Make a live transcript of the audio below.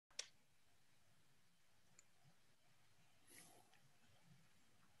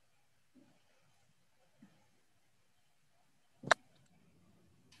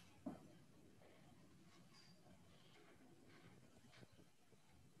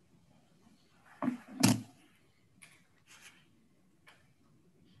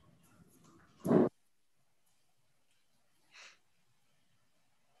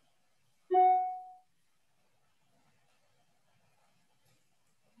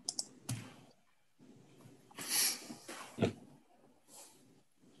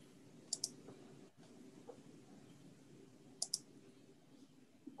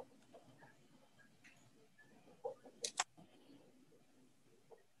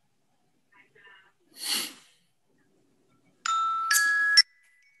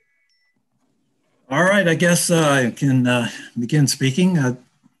All right, I guess I can begin speaking.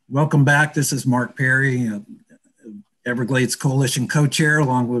 Welcome back. This is Mark Perry, Everglades Coalition co-chair,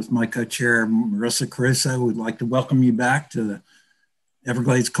 along with my co-chair, Marissa Caruso. We'd like to welcome you back to the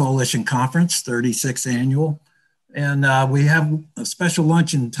Everglades Coalition Conference, 36th annual. And we have a special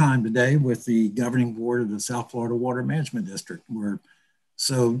luncheon time today with the governing board of the South Florida Water Management District. We're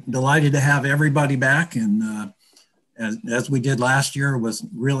so delighted to have everybody back. And as we did last year, it was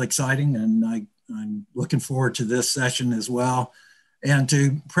real exciting. And I'm looking forward to this session as well. And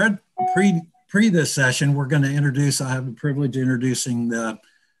to pre this session, we're going to introduce, I have the privilege of introducing the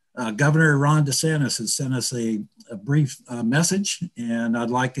Governor Ron DeSantis has sent us a brief message, and I'd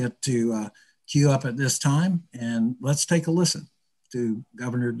like it to queue up at this time. And let's take a listen to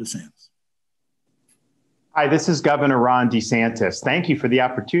Governor DeSantis. Hi, this is Governor Ron DeSantis. Thank you for the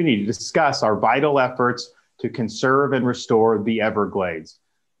opportunity to discuss our vital efforts to conserve and restore the Everglades.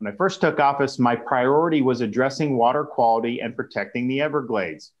 When I first took office, my priority was addressing water quality and protecting the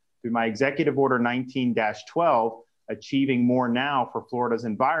Everglades. Through my Executive Order 19-12, Achieving More Now for Florida's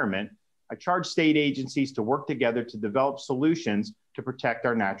Environment, I charged state agencies to work together to develop solutions to protect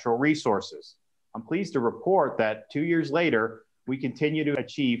our natural resources. I'm pleased to report that 2 years later, we continue to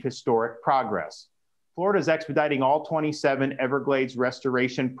achieve historic progress. Florida is expediting all 27 Everglades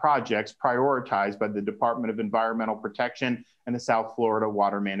restoration projects prioritized by the Department of Environmental Protection and the South Florida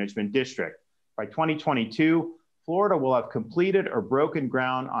Water Management District. By 2022, Florida will have completed or broken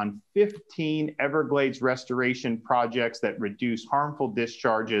ground on 15 Everglades restoration projects that reduce harmful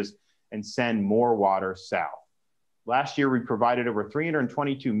discharges and send more water south. Last year, we provided over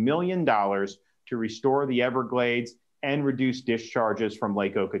 $322 million to restore the Everglades and reduce discharges from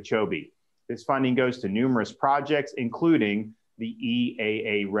Lake Okeechobee. This funding goes to numerous projects, including the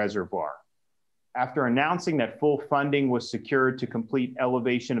EAA Reservoir. After announcing that full funding was secured to complete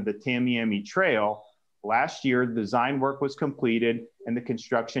elevation of the Tamiami Trail, last year, the design work was completed and the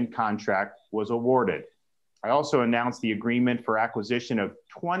construction contract was awarded. I also announced the agreement for acquisition of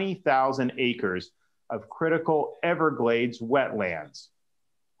 20,000 acres of critical Everglades wetlands,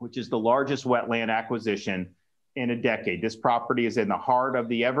 which is the largest wetland acquisition in a decade. This property is in the heart of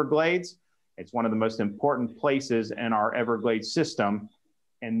the Everglades. It's one of the most important places in our Everglades system,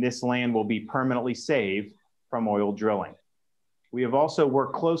 and this land will be permanently saved from oil drilling. We have also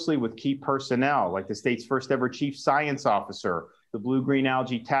worked closely with key personnel, like the state's first ever chief science officer, the Blue-Green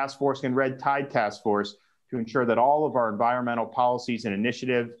Algae Task Force and Red Tide Task Force, to ensure that all of our environmental policies and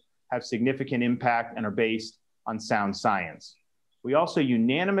initiatives have significant impact and are based on sound science. We also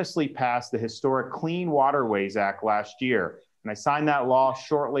unanimously passed the historic Clean Waterways Act last year, and I signed that law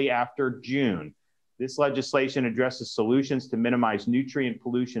shortly after June. This legislation addresses solutions to minimize nutrient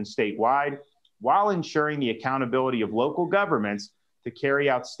pollution statewide while ensuring the accountability of local governments to carry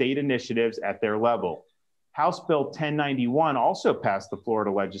out state initiatives at their level. House Bill 1091 also passed the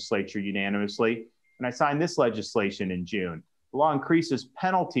Florida legislature unanimously, and I signed this legislation in June. The law increases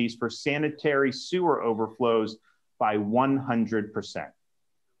penalties for sanitary sewer overflows by 100%.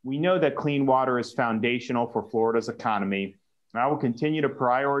 We know that clean water is foundational for Florida's economy, and I will continue to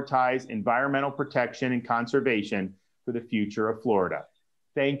prioritize environmental protection and conservation for the future of Florida.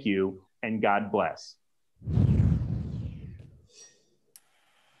 Thank you, and God bless.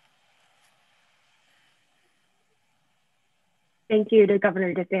 Thank you to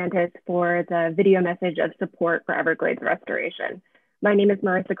Governor DeSantis for the video message of support for Everglades restoration. My name is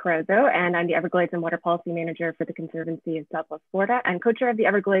Marissa Caruso, and I'm the Everglades and Water Policy Manager for the Conservancy of Southwest Florida and co-chair of the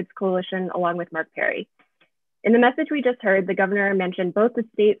Everglades Coalition, along with Mark Perry. In the message we just heard, the governor mentioned both the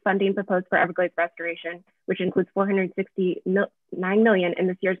state funding proposed for Everglades restoration, which includes $469 million in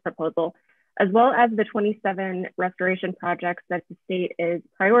this year's proposal, as well as the 27 restoration projects that the state is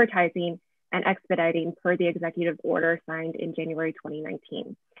prioritizing and expediting per the executive order signed in January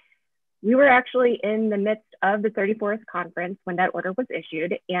 2019. We were actually in the midst of the 34th conference when that order was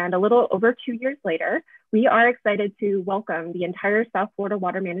issued, and a little over 2 years later, we are excited to welcome the entire South Florida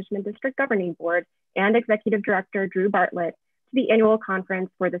Water Management District Governing Board and Executive Director Drew Bartlett to the annual conference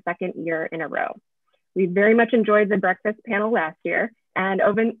for the second year in a row. We very much enjoyed the breakfast panel last year, and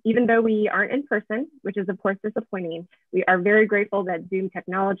even though we aren't in person, which is of course disappointing, we are very grateful that Zoom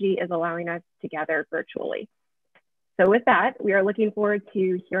technology is allowing us to gather virtually. So with that, we are looking forward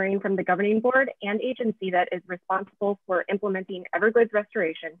to hearing from the governing board and agency that is responsible for implementing Everglades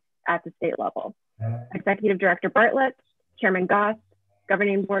restoration at the state level. Executive Director Bartlett, Chairman Goss,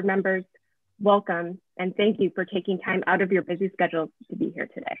 governing board members, welcome, and thank you for taking time out of your busy schedules to be here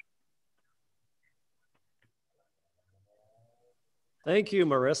today. Thank you,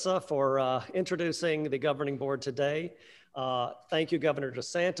 Marissa, for introducing the governing board today. Thank you, Governor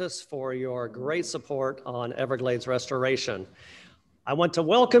DeSantis, for your great support on Everglades restoration. I want to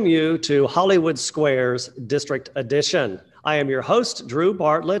welcome you to Hollywood Squares District Edition. I am your host, Drew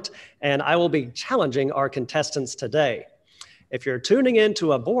Bartlett, and I will be challenging our contestants today. If you're tuning in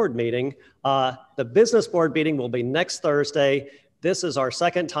to a board meeting, the business board meeting will be next Thursday. This is our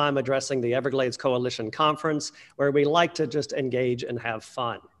second time addressing the Everglades Coalition Conference, where we like to just engage and have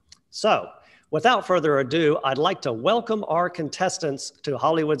fun. So, without further ado, I'd like to welcome our contestants to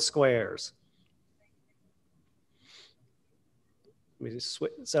Hollywood Squares.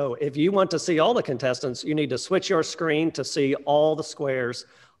 So if you want to see all the contestants, you need to switch your screen to see all the squares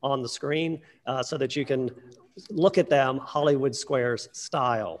on the screen so that you can look at them Hollywood Squares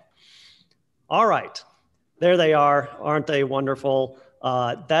style. All right, there they are. Aren't they wonderful?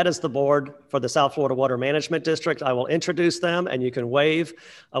 That is the board for the South Florida Water Management District. I will introduce them and you can wave.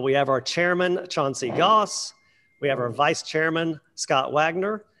 We have our chairman, Chauncey Goss. We have our vice chairman, Scott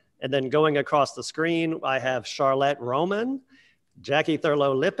Wagner. And then going across the screen, I have Charlotte Roman, Jackie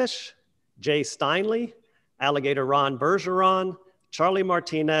Thurlow-Lippisch, Jay Steinley, Alligator Ron Bergeron, Charlie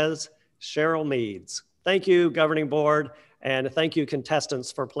Martinez, Cheryl Meads. Thank you, Governing Board, and thank you,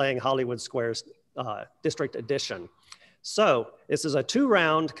 contestants, for playing Hollywood Squares District Edition. So this is a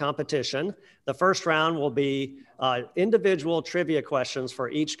two-round competition. The first round will be individual trivia questions for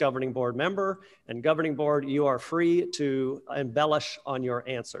each Governing Board member, and Governing Board, you are free to embellish on your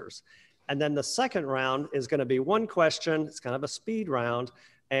answers. And then the second round is going to be one question. It's kind of a speed round,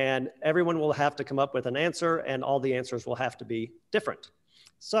 and everyone will have to come up with an answer, and all the answers will have to be different.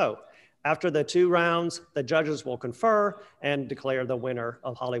 So after the two rounds, the judges will confer and declare the winner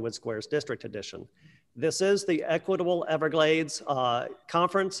of Hollywood Squares District Edition. This is the Equitable Everglades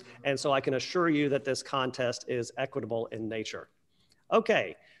Conference, and so I can assure you that this contest is equitable in nature.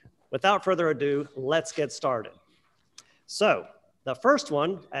 Okay, without further ado, let's get started. So, the first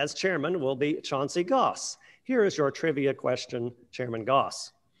one, as chairman, will be Chauncey Goss. Here is your trivia question, Chairman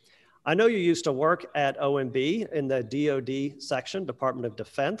Goss. I know you used to work at OMB in the DoD section, Department of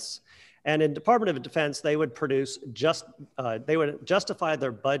Defense. And in Department of Defense, they would they would justify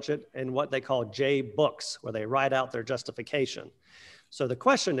their budget in what they call J books, where they write out their justification. So the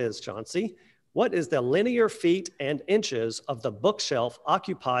question is, Chauncey, what is the linear feet and inches of the bookshelf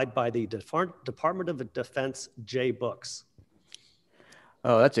occupied by the Department of Defense J books?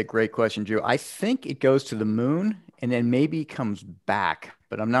 Oh, that's a great question, Drew. I think it goes to the moon and then maybe comes back,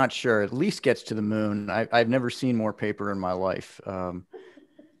 but I'm not sure. At least gets to the moon. I've never seen more paper in my life.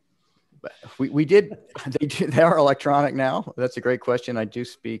 But they are electronic now. That's a great question. I do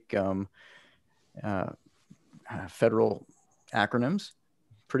speak federal acronyms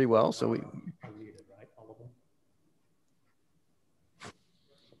pretty well. So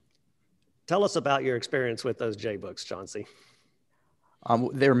Tell us about your experience with those J books, Chauncey.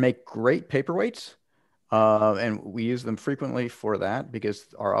 They make great paperweights, and we use them frequently for that because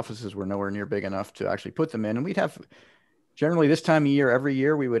our offices were nowhere near big enough to actually put them in. And we'd have, generally this time of year, every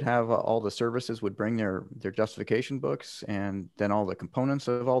year, we would have all the services would bring their justification books, and then all the components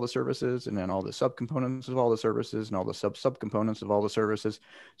of all the services, and then all the subcomponents of all the services, and all the subcomponents of all the services.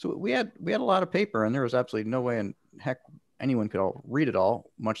 So we had a lot of paper, and there was absolutely no way in heck anyone could all read it all,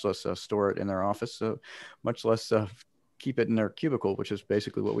 much less store it in their office, so much less keep it in their cubicle, which is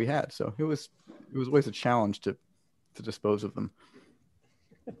basically what we had. So it was always a challenge to dispose of them.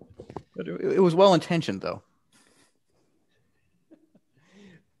 But it was well intentioned, though.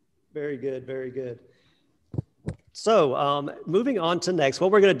 Very good, very good. So moving on to next, what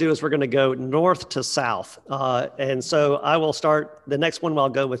we're going to do is we're going to go north to south. And so I will start, the next one I'll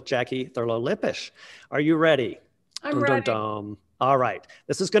go with Jackie Thurlow-Lippisch. Are you ready? I'm ready. All right.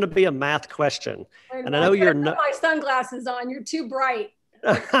 This is going to be a math question. And I know you're not. Put my sunglasses on. You're too bright.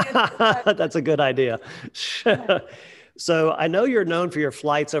 That's a good idea. So I know you're known for your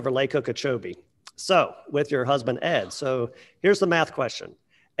flights over Lake Okeechobee. So with your husband, Ed. So here's the math question.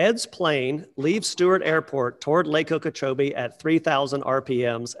 Ed's plane leaves Stewart Airport toward Lake Okeechobee at 3,000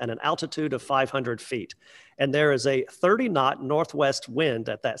 RPMs and an altitude of 500 feet. And there is a 30-knot northwest wind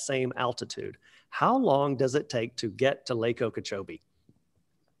at that same altitude. How long does it take to get to Lake Okeechobee?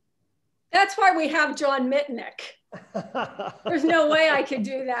 That's why we have John Mitnick. There's no way I could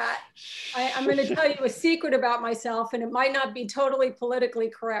do that. I'm going to tell you a secret about myself, and it might not be totally politically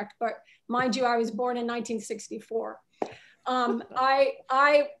correct, but mind you, I was born in 1964.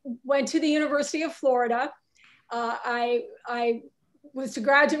 I went to the University of Florida. I was to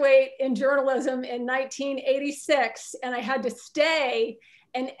graduate in journalism in 1986, and I had to stay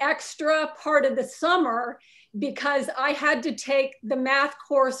an extra part of the summer because I had to take the math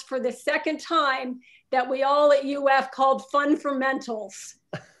course for the second time that we all at UF called Fun for Mentals.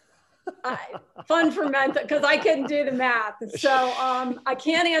 Fun for mental, because I couldn't do the math. So I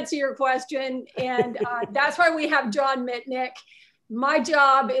can't answer your question. And that's why we have John Mitnick. My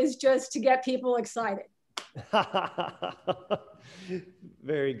job is just to get people excited.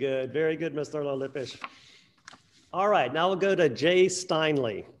 Very good, Mr. Lippisch. All right, now we'll go to Jay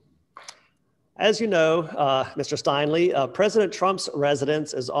Steinley. As you know, Mr. Steinley, President Trump's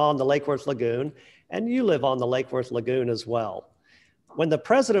residence is on the Lake Worth Lagoon, and you live on the Lake Worth Lagoon as well. When the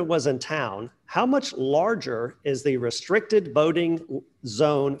president was in town, how much larger is the restricted boating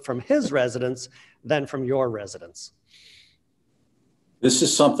zone from his residence than from your residence? This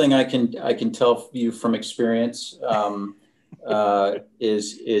is something I can tell you from experience.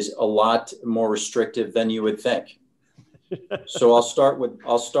 Is a lot more restrictive than you would think. So I'll start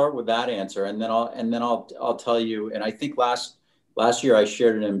with that answer, and then I'll tell you. And I think last year I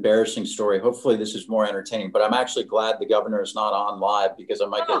shared an embarrassing story. Hopefully this is more entertaining, but I'm actually glad the governor is not on live because I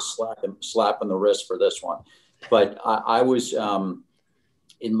might get a slap on the wrist for this one. But I was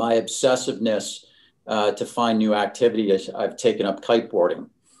in my obsessiveness to find new activity. I've taken up kiteboarding.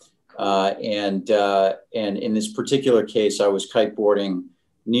 And in this particular case, I was kiteboarding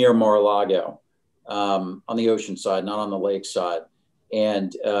near Mar-a-Lago, on the ocean side, not on the lake side.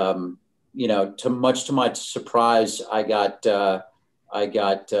 And, much to my surprise, I got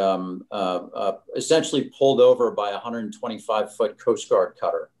essentially pulled over by a 125-foot Coast Guard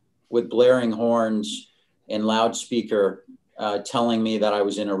cutter with blaring horns and loudspeaker telling me that I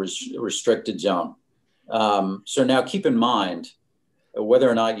was in a restricted zone. So now keep in mind, whether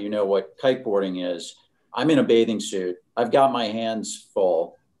or not you know what kiteboarding is, I'm in a bathing suit. I've got my hands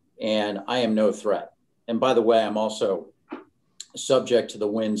full and I am no threat. And by the way, I'm also subject to the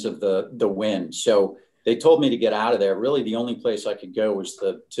winds of the wind. So they told me to get out of there. Really, the only place I could go was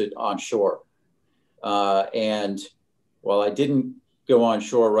to onshore. And while I didn't go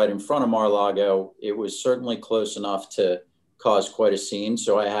onshore right in front of Mar-a-Lago, it was certainly close enough to cause quite a scene.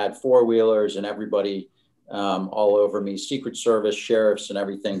 So I had four-wheelers and everybody all over me, Secret Service, sheriffs and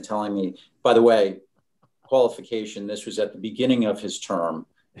everything telling me, by the way, qualification, this was at the beginning of his term.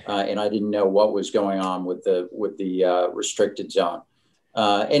 And I didn't know what was going on with the restricted zone.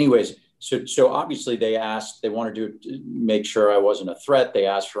 Anyways, so obviously they wanted to make sure I wasn't a threat. They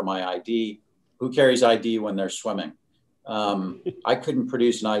asked for my ID. Who carries ID when they're swimming? I couldn't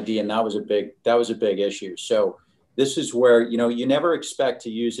produce an ID, and that was a big issue. So this is where, you never expect to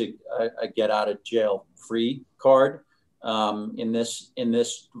use a get out of jail free card in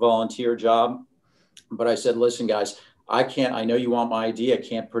this volunteer job. But I said, listen, guys, I know you want my ID. I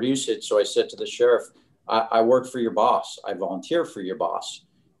can't produce it. So I said to the sheriff, I work for your boss. I volunteer for your boss.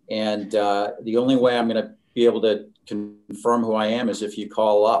 And the only way I'm going to be able to confirm who I am is if you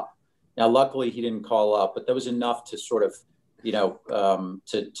call up. Now, luckily, he didn't call up, but that was enough to sort of,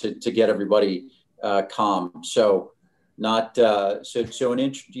 to get everybody calm. So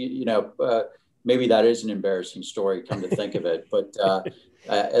maybe that is an embarrassing story, come to think of it. But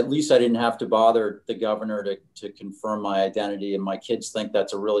at least I didn't have to bother the governor to confirm my identity. And my kids think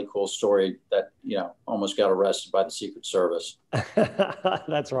that's a really cool story that, almost got arrested by the Secret Service.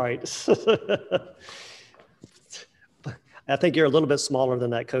 That's right. I think you're a little bit smaller than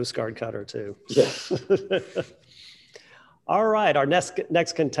that Coast Guard cutter too. Yeah. All right, our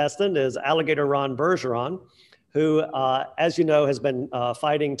next contestant is Alligator Ron Bergeron, who, as you know, has been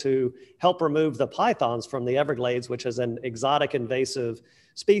fighting to help remove the pythons from the Everglades, which is an exotic invasive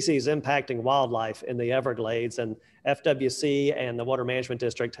species impacting wildlife in the Everglades. And FWC and the Water Management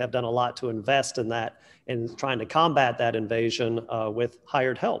District have done a lot to invest in that and trying to combat that invasion with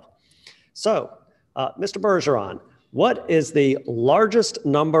hired help. So, Mr. Bergeron, what is the largest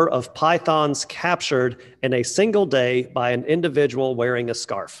number of pythons captured in a single day by an individual wearing a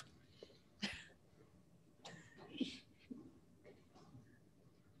scarf?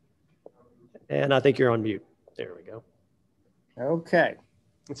 And I think you're on mute. There we go. Okay.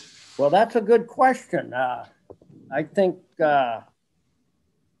 Well, that's a good question. I think the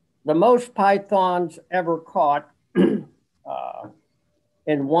most pythons ever caught in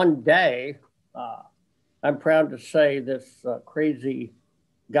one day, I'm proud to say this crazy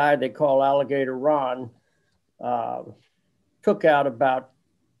guy they call Alligator Ron took out about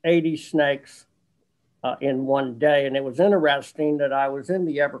 80 snakes in one day. And it was interesting that I was in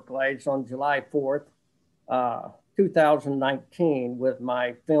the Everglades on July 4th, 2019 with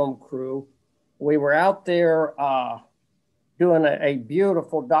my film crew. We were out there doing a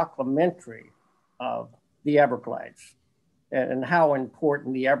beautiful documentary of the Everglades and how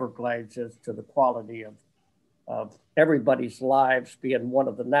important the Everglades is to the quality of of everybody's lives being one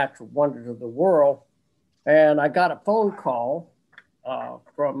of the natural wonders of the world. And I got a phone call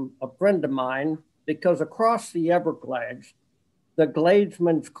from a friend of mine, because across the Everglades, the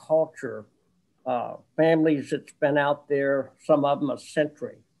Gladesman's culture, families that's been out there, some of them a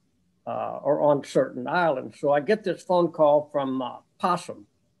century, are on certain islands. So I get this phone call from Possum.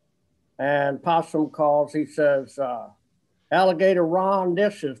 And Possum calls, he says, Alligator Ron,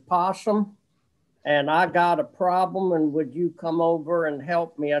 this is Possum, and I got a problem, and would you come over and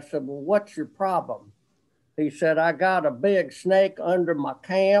help me? I said, well, what's your problem? He said, I got a big snake under my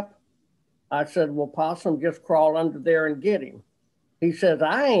camp. I said, well, Possum, just crawl under there and get him. He says,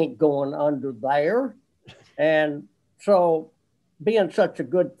 I ain't going under there. And so, being such a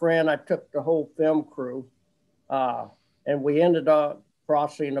good friend, I took the whole film crew, and we ended up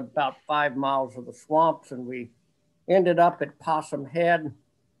crossing about 5 miles of the swamps, and we ended up at Possum Head.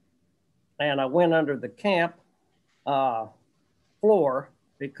 And I went under the camp floor,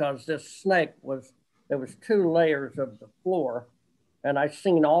 because this snake there was 2 layers of the floor, and I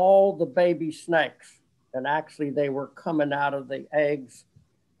seen all the baby snakes, and actually they were coming out of the eggs,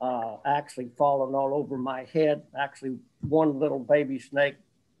 actually falling all over my head. Actually, one little baby snake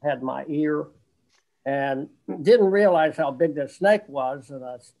had my ear, and didn't realize how big the snake was. And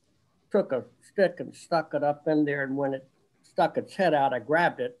I took a stick and stuck it up in there. And when it stuck its head out, I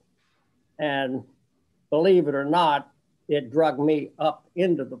grabbed it. And believe it or not, it dragged me up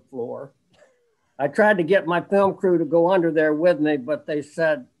into the floor. I tried to get my film crew to go under there with me, but they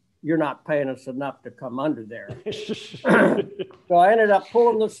said, you're not paying us enough to come under there. So I ended up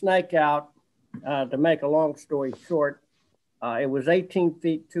pulling the snake out. To make a long story short, it was 18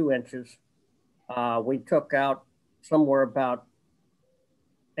 feet, 2 inches. We took out somewhere about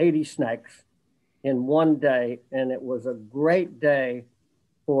 80 snakes in one day, and it was a great day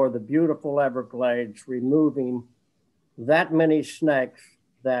for the beautiful Everglades, removing that many snakes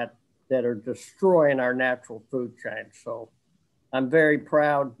that are destroying our natural food chain. So I'm very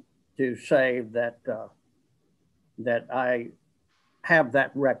proud to say that that I have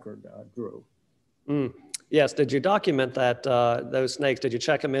that record, Drew. Mm. Yes. Did you document that those snakes? Did you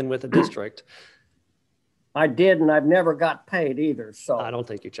check them in with the district? I did, and I've never got paid either. So I don't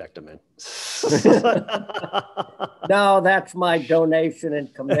think you checked them in. No, that's my donation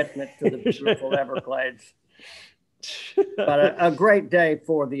and commitment to the beautiful Everglades. But a great day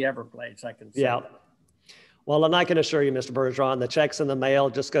for the Everglades, I can say. Yeah. Well, and I can assure you, Mr. Bergeron, the check's in the mail.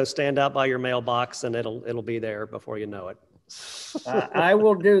 Just go stand out by your mailbox, and it'll be there before you know it. I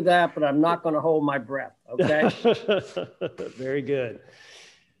will do that, but I'm not going to hold my breath. Okay. Very good.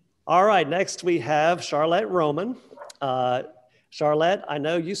 All right. Next, we have Charlotte Roman. Charlotte, I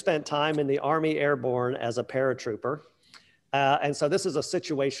know you spent time in the Army Airborne as a paratrooper. And so this is a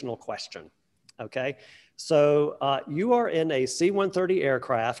situational question. Okay. So you are in a C-130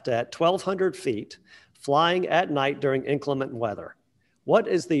 aircraft at 1,200 feet, flying at night during inclement weather. What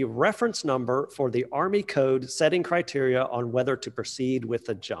is the reference number for the Army Code setting criteria on whether to proceed with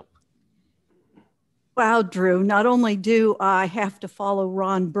the jump? Wow, Drew, not only do I have to follow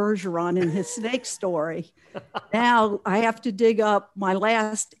Ron Bergeron in his snake story, now I have to dig up my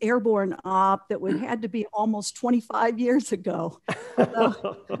last airborne op that had to be almost 25 years ago.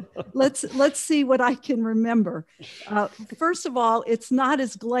 So let's see what I can remember. First of all, it's not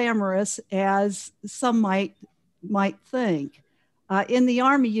as glamorous as some might think. In the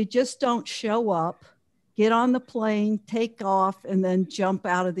Army, you just don't show up, get on the plane, take off, and then jump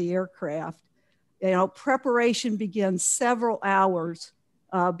out of the aircraft. You know, preparation begins several hours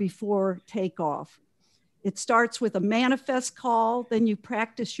before takeoff. It starts with a manifest call, then you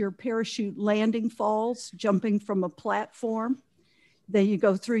practice your parachute landing falls, jumping from a platform. Then you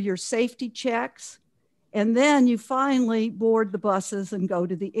go through your safety checks, and then you finally board the buses and go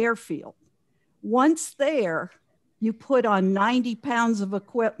to the airfield. Once there, you put on 90 pounds of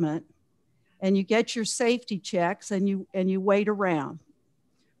equipment, and you get your safety checks, and you wait around.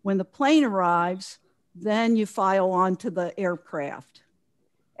 When the plane arrives, then you file onto the aircraft.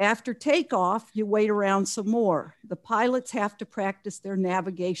 After takeoff, you wait around some more. The pilots have to practice their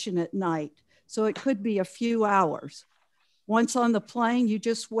navigation at night, so it could be a few hours. Once on the plane, you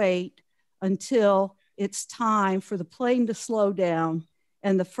just wait until it's time for the plane to slow down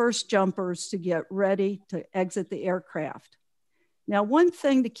and the first jumpers to get ready to exit the aircraft. Now, one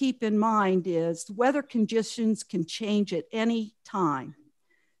thing to keep in mind is weather conditions can change at any time.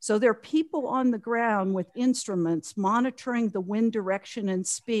 So there are people on the ground with instruments monitoring the wind direction and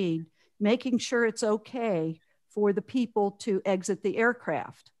speed, making sure it's okay for the people to exit the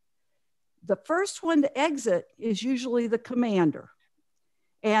aircraft. The first one to exit is usually the commander.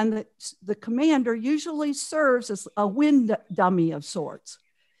 And the commander usually serves as a wind dummy of sorts.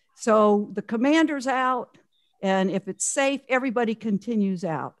 So the commander's out, and if it's safe, everybody continues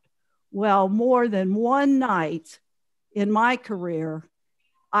out. Well, more than one night in my career,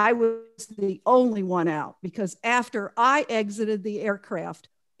 I was the only one out, because after I exited the aircraft,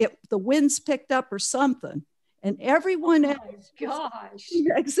 the winds picked up or something, and everyone else was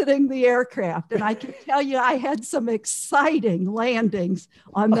exiting the aircraft. And I can tell you, I had some exciting landings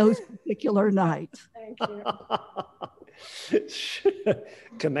on those particular nights. Thank you.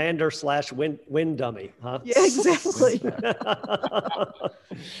 Commander / wind dummy, huh? Yeah, exactly.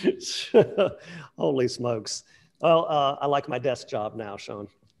 Holy smokes. Well, I like my desk job now, Sean.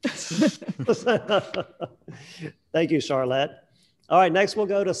 Thank you, Charlotte. All right, next we'll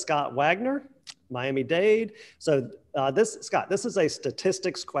go to Scott Wagner, Miami-Dade. So Scott, this is a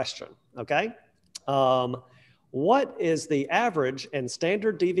statistics question, okay? What is the average and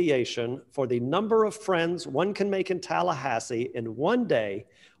standard deviation for the number of friends one can make in Tallahassee in one day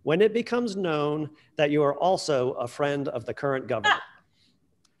when it becomes known that you are also a friend of the current governor?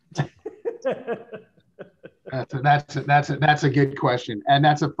 That's a good question, and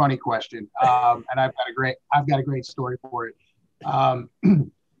that's a funny question. And I've got a great story for it.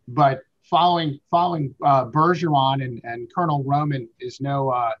 But following Bergeron and Colonel Roman is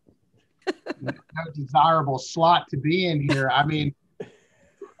no desirable slot to be in here. I mean,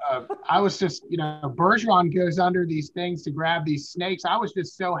 I was just, Bergeron goes under these things to grab these snakes. I was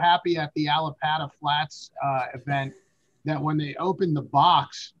just so happy at the Alapata Flats event that when they opened the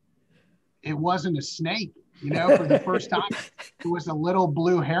box, it wasn't a snake. For the first time, it was a little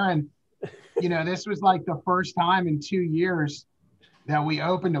blue heron. This was like the first time in 2 years that we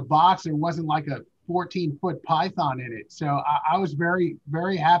opened a box. There wasn't like a 14-foot python in it. So I was very,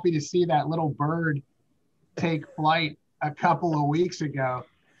 very happy to see that little bird take flight a couple of weeks ago.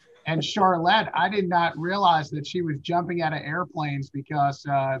 And Charlotte, I did not realize that she was jumping out of airplanes because,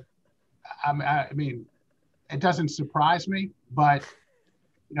 I mean, it doesn't surprise me, but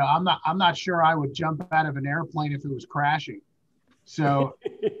I'm not sure I would jump out of an airplane if it was crashing. So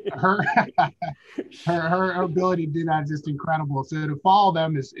her ability to do that is just incredible. So to follow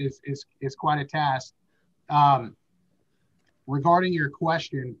them is quite a task. Regarding your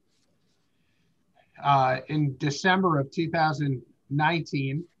question, in December of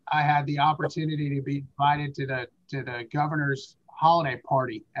 2019, I had the opportunity to be invited to the governor's holiday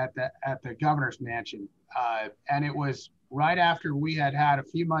party at the governor's mansion, and it was right after we had a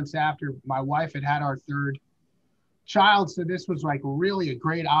few months after my wife had our third child. So this was like really a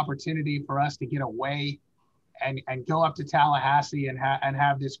great opportunity for us to get away and go up to Tallahassee and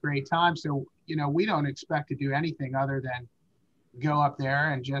have this great time. So, we don't expect to do anything other than go up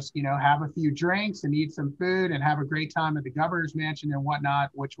there and just, have a few drinks and eat some food and have a great time at the governor's mansion and whatnot,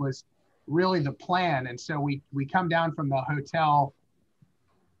 which was really the plan. And so we come down from the hotel,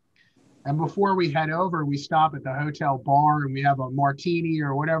 and before we head over, we stop at the hotel bar and we have a martini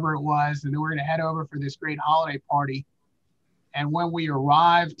or whatever it was. And then we're going to head over for this great holiday party. And when we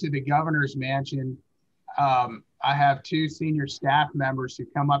arrive to the governor's mansion, I have two senior staff members who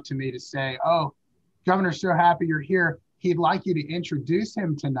come up to me to say, "Oh, Governor's so happy you're here. He'd like you to introduce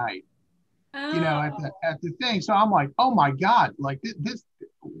him tonight." Oh. At the thing. So I'm like, oh my God, like this,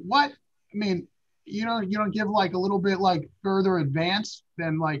 what? I mean, you don't give like a little bit like further advance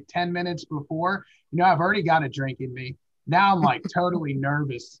than like 10 minutes before. I've already got a drink in me. Now I'm like totally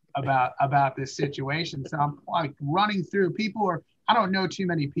nervous about this situation. So I'm like running through I don't know too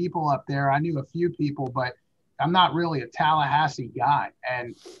many people up there. I knew a few people, but I'm not really a Tallahassee guy.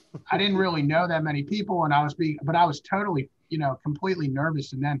 And I didn't really know that many people. And I was totally, completely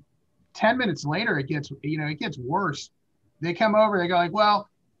nervous. And then 10 minutes later, it gets worse. They come over, they go like, "Well,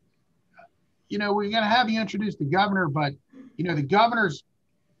 we're going to have you introduce the governor, but, the governor's,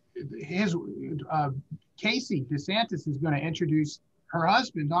 Casey DeSantis is going to introduce her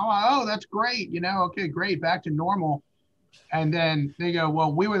husband." I'm like, "Oh, that's great. Okay, great. Back to normal." And then they go,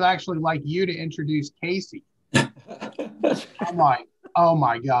 "Well, we would actually like you to introduce Casey." I'm like, oh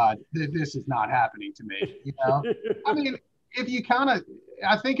my God, this is not happening to me. I mean,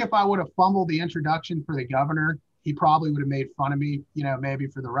 I think if I would have fumbled the introduction for the governor, he probably would have made fun of me, maybe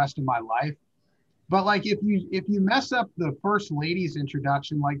for the rest of my life. But like, if you mess up the first lady's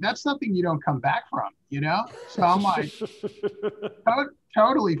introduction, like that's something you don't come back from, So I'm like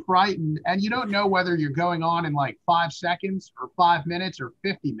totally frightened. And you don't know whether you're going on in like 5 seconds or 5 minutes or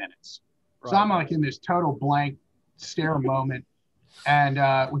 50 minutes. Right. So I'm like in this total blank stare moment. And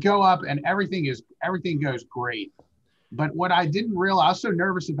we go up and everything goes great. But what I didn't realize, I was so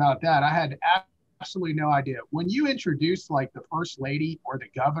nervous about that. I had absolutely no idea. When you introduce like the first lady or the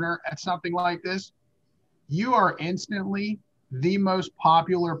governor at something like this, you are instantly the most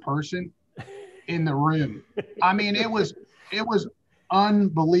popular person in the room. I mean, it was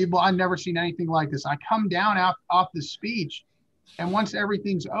unbelievable. I've never seen anything like this. I come down off the speech, and once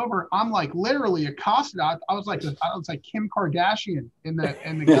everything's over, I'm like literally accosted. I was like Kim Kardashian in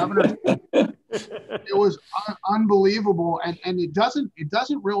the governor's. It was unbelievable, and it doesn't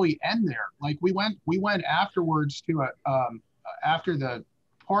really end there. Like we went afterwards to after the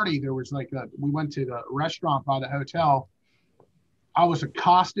party. There was we went to the restaurant by the hotel. I was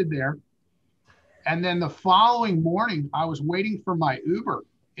accosted there, and then the following morning, I was waiting for my Uber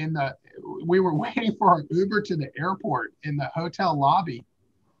we were waiting for our Uber to the airport in the hotel lobby,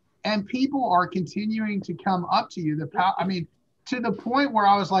 and people are continuing to come up to you. I mean, to the point where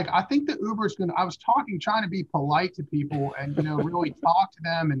I was like, I think the Uber's I was trying to be polite to people and, really talk to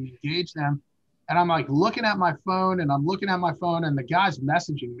them and engage them. And I'm like looking at my phone and the guy's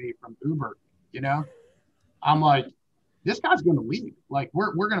messaging me from Uber, I'm like, this guy's going to leave. Like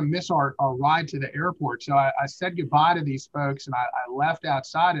we're going to miss our ride to the airport. So I said goodbye to these folks and I left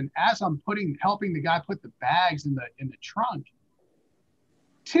outside. And as I'm helping the guy put the bags in the trunk,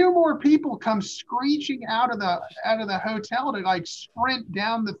 2 more people come screeching out of the hotel to like sprint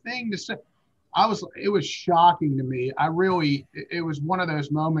down the thing to say, it was shocking to me. It was one of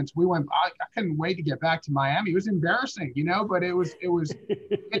those moments I couldn't wait to get back to Miami. It was embarrassing, but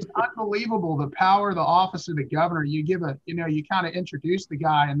it's unbelievable. The power of the office of the governor. You you kind of introduce the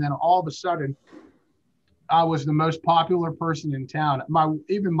guy, and then all of a sudden I was the most popular person in town.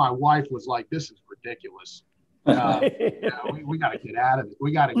 Even my wife was like, this is ridiculous. We got to get out of it.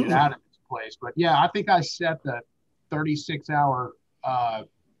 We got to get out of this place. But yeah, I think I set the 36-hour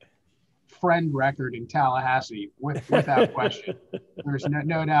friend record in Tallahassee without question. There's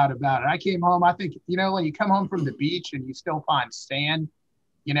no doubt about it. I came home. I think, when you come home from the beach and you still find sand,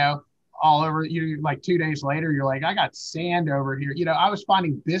 all over you, like 2 days later, you're like, I got sand over here. I was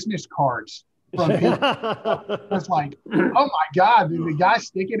finding business cards from people. It's like, oh my God, the guy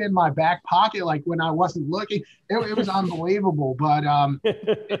stick it in my back pocket like when I wasn't looking. It was unbelievable, but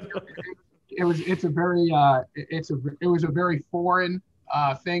it was a very foreign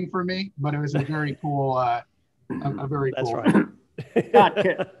thing for me, but it was a very cool. That's cool.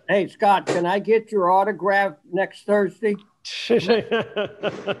 Right. Hey Scott, can I get your autograph next Thursday?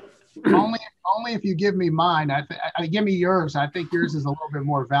 Only if you give me mine. Give me yours. I think yours is a little bit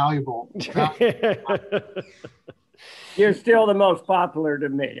more valuable. You're still the most popular to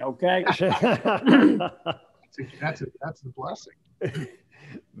me. Okay. That's a blessing.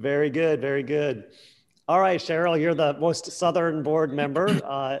 Very good. Very good. All right, Cheryl, you're the most southern board member,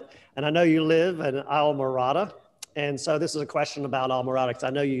 and I know you live in Islamorada. And so this is a question about Islamorada, because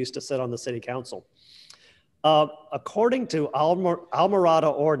I know you used to sit on the city council. According to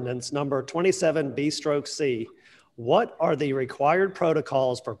Islamorada Ordinance number 27B/C, what are the required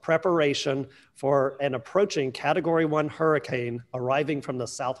protocols for preparation for an approaching Category 1 hurricane arriving from the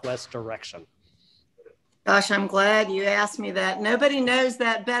southwest direction? Gosh, I'm glad you asked me that. Nobody knows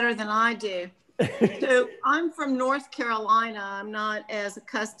that better than I do. So I'm from North Carolina. I'm not as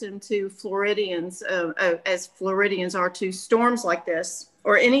accustomed to Floridians as Floridians are to storms like this,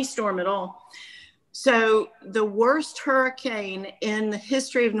 or any storm at all. So the worst hurricane in the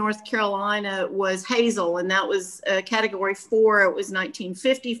history of North Carolina was Hazel, and that was Category 4. It was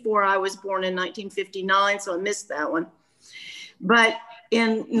 1954. I was born in 1959, so I missed that one. But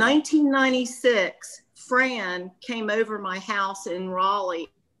in 1996, Fran came over my house in Raleigh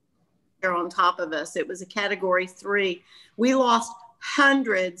on top of us. It was a Category 3. We lost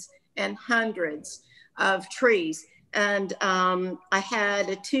hundreds and hundreds of trees. And I had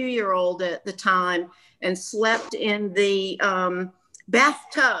a 2-year-old at the time and slept in the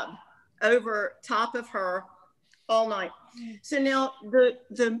bathtub over top of her all night. So now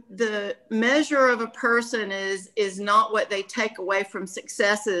the measure of a person is not what they take away from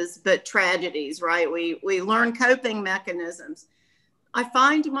successes, but tragedies, right? We learn coping mechanisms. I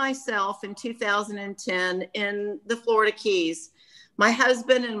find myself in 2010 in the Florida Keys. My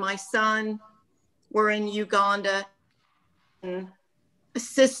husband and my son were in Uganda. A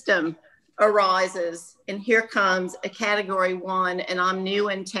system arises, and here comes a Category 1, and I'm new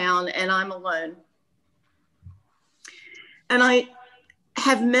in town and I'm alone. And I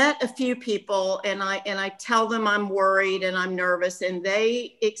have met a few people, and I tell them I'm worried and I'm nervous, and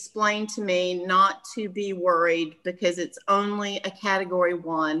they explain to me not to be worried because it's only a Category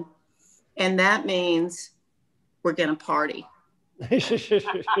 1, and that means we're gonna party.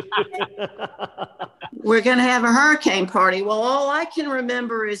 We're going to have a hurricane party. Well, all I can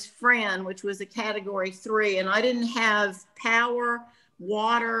remember is Fran, which was a category 3, and I didn't have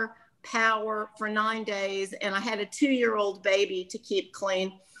water, power for 9 days, and I had a 2-year-old baby to keep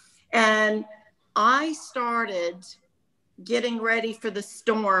clean. And I started getting ready for the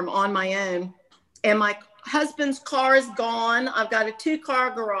storm on my own. And my husband's car is gone. I've got a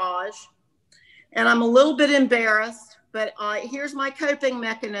 2-car garage, and I'm a little bit embarrassed, but here's my coping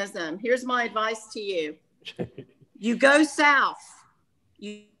mechanism. Here's my advice to you. You go south,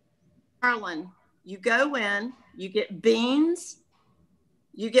 Maryland, you go in, you get beans,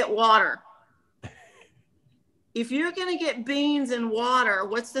 you get water. If you're going to get beans and water,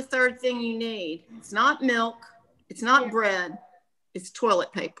 what's the third thing you need? It's not milk. It's not bread. It's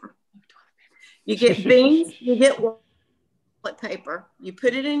toilet paper. You get beans, you get toilet paper. You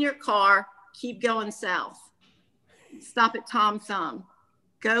put it in your car, keep going south. Stop at Tom Thumb.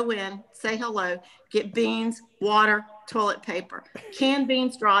 Go in, say hello, get beans, water, toilet paper. Canned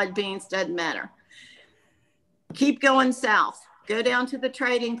beans, dried beans, doesn't matter. Keep going south. Go down to the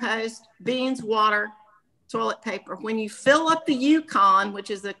trading post, beans, water, toilet paper. When you fill up the Yukon,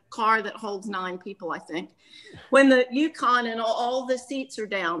 which is a car that holds 9 people, I think, when the Yukon and all the seats are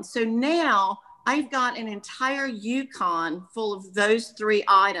down. So now I've got an entire Yukon full of those 3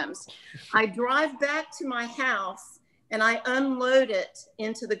 items. I drive back to my house and I unload it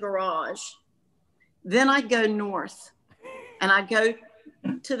into the garage. Then I go north and I go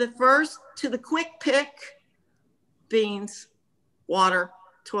to the quick pick, beans, water,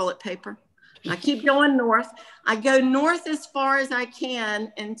 toilet paper. I keep going north. I go north as far as I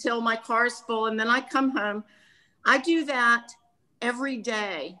can until my car's full, and then I come home. I do that every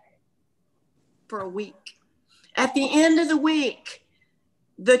day for a week. At the end of the week,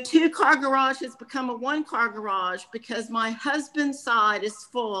 the 2-car garage has become a 1-car garage because my husband's side is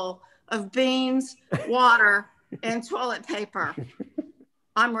full of beans, water, and toilet paper.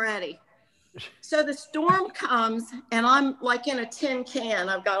 I'm ready. So the storm comes and I'm like in a tin can.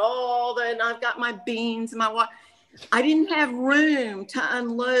 I've got my beans, my water. I didn't have room to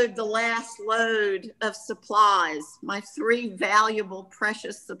unload the last load of supplies, my 3 valuable,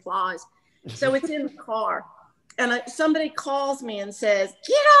 precious supplies. So it's in the car. And somebody calls me and says,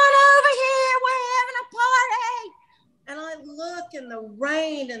 get on over here, we're having a party. And I look in the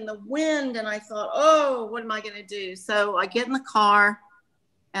rain and the wind and I thought, oh, what am I going to do? So I get in the car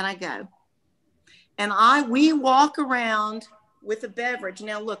and I go. And we walk around with a beverage.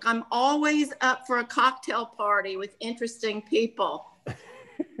 Now, look, I'm always up for a cocktail party with interesting people.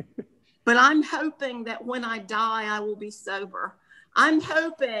 But I'm hoping that when I die, I will be sober. I'm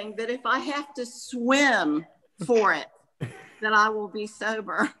hoping that if I have to swim for it, that I will be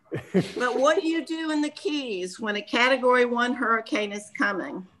sober. But what you do in the Keys when a Category 1 hurricane is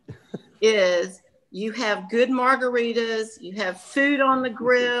coming is you have good margaritas, you have food on the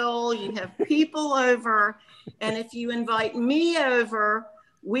grill, you have people over. And if you invite me over,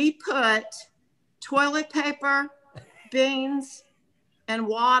 we put toilet paper, beans, and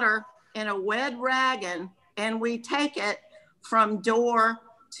water in a wet rag and we take it from door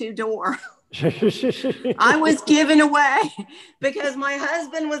to door. I was given away because my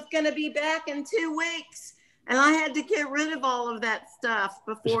husband was going to be back in 2 weeks. And I had to get rid of all of that stuff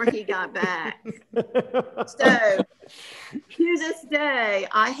before he got back. So to this day,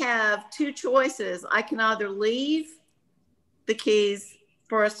 I have 2 choices. I can either leave the Keys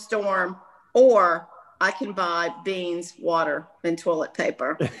for a storm or I can buy beans, water, and toilet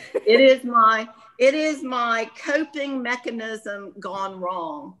paper. It is my coping mechanism gone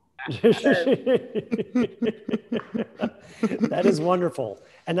wrong. That is wonderful.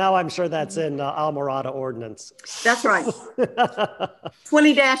 And now I'm sure that's in Almirada Ordinance. That's right.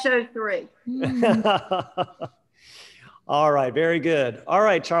 20-03. All right, very good. All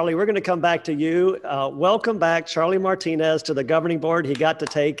right, Charlie, we're going to come back to you. Welcome back, Charlie Martinez, to the governing board. He got to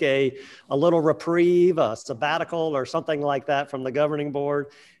take a little reprieve, a sabbatical or something like that from the governing board.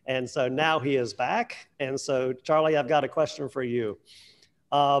 And so now he is back. And so, Charlie, I've got a question for you.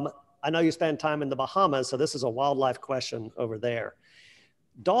 I know you spend time in the Bahamas, so this is a wildlife question over there.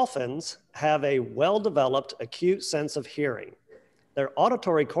 Dolphins have a well-developed acute sense of hearing. Their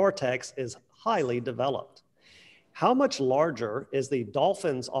auditory cortex is highly developed. How much larger is the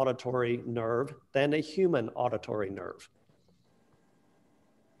dolphin's auditory nerve than a human auditory nerve?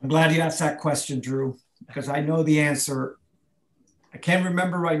 I'm glad you asked that question, Drew, because I know the answer. I can't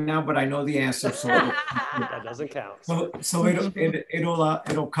remember right now, but I know the answer. So that doesn't count. So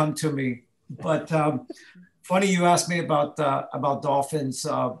it'll come to me. But funny you asked me about dolphins.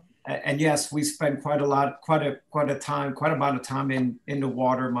 And yes, we spend quite amount of time in the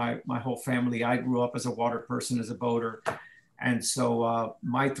water. My whole family. I grew up as a water person, as a boater, and so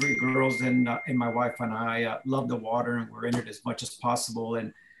my three girls and my wife and I love the water, and we're in it as much as possible.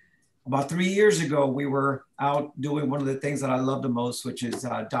 And about 3 years ago, we were out doing one of the things that I love the most, which is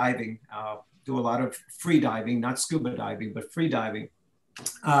diving. Do a lot of free diving, not scuba diving, but free diving.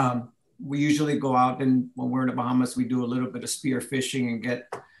 We usually go out, and when we're in the Bahamas, we do a little bit of spear fishing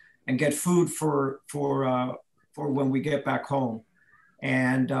and get food for when we get back home.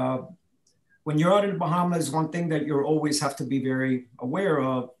 And when you're out in the Bahamas, one thing that you always have to be very aware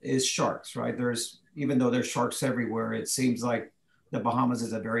of is sharks, right? Even though there's sharks everywhere, it seems like the Bahamas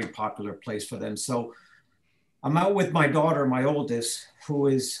is a very popular place for them. So I'm out with my daughter, my oldest, who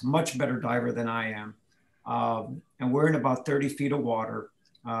is a much better diver than I am. And we're in about 30 feet of water.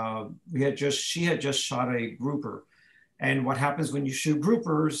 She had just shot a grouper. And what happens when you shoot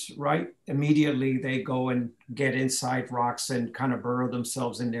groupers, right? Immediately they go and get inside rocks and kind of burrow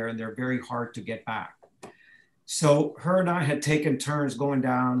themselves in there, and they're very hard to get back. So her and I had taken turns going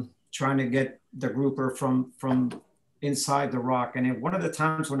down, trying to get the grouper from inside the rock. And at one of the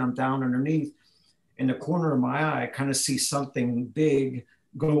times when I'm down underneath, in the corner of my eye, I kind of see something big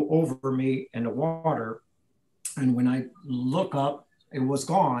go over me in the water. And when I look up, it was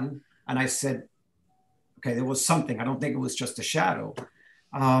gone. And I said, okay, there was something. I don't think it was just a shadow.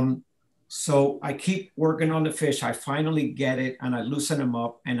 So I keep working on the fish. I finally get it and I loosen him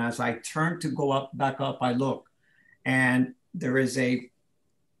up. And as I turn to go back up, I look, and there is a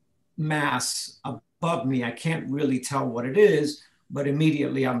mass above me. I can't really tell what it is, but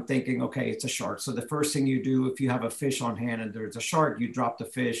immediately I'm thinking, okay, it's a shark. So the first thing you do, if you have a fish on hand and there's a shark, you drop the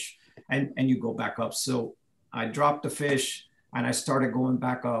fish and you go back up. So I dropped the fish and I started going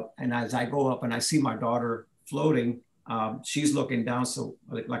back up. And as I go up and I see my daughter floating, she's looking down. So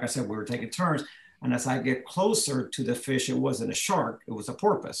like I said, we were taking turns. And as I get closer to the fish, it wasn't a shark, it was a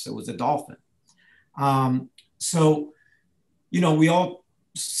porpoise, it was a dolphin. So,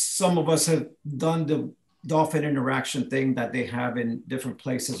 some of us have done the dolphin interaction thing that they have in different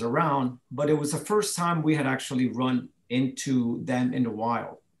places around, but it was the first time we had actually run into them in the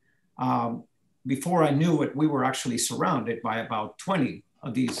wild. Before I knew it, we were actually surrounded by about 20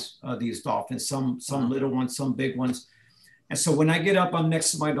 of these dolphins, some little ones, some big ones. And so when I get up, I'm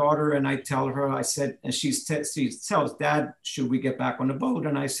next to my daughter and I tell her, I said, and she tells Dad, should we get back on the boat?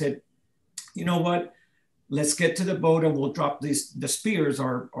 And I said, you know what? Let's get to the boat and we'll drop the spears,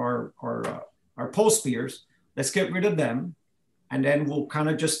 our pole spears. Let's get rid of them. And then we'll kind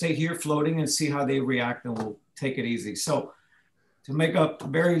of just stay here floating and see how they react, and we'll take it easy. So to make a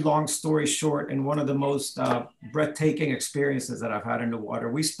very long story short, and one of the most breathtaking experiences that I've had in the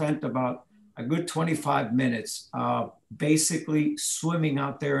water, we spent about a good 25 minutes basically swimming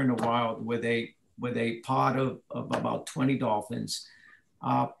out there in the wild with a pod of about 20 dolphins.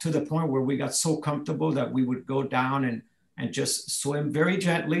 To the point where we got so comfortable that we would go down and just swim very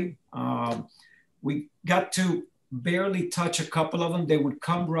gently. We got to barely touch a couple of them. They would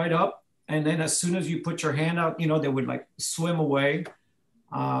come right up. And then as soon as you put your hand out, they would like swim away.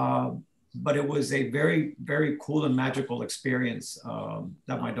 But it was a very, very cool and magical experience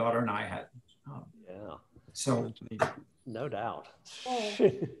that my daughter and I had. Yeah. So no doubt.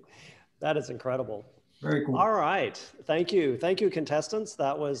 That is incredible. Very cool. All right. Thank you. Thank you, contestants.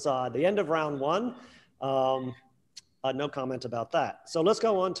 That was the end of round one. No comment about that. So let's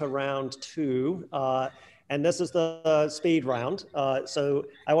go on to round two. And this is the speed round. So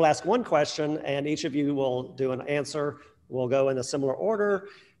I will ask one question and each of you will do an answer. We'll go in a similar order.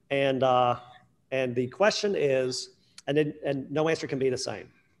 And the question is, and no answer can be the same,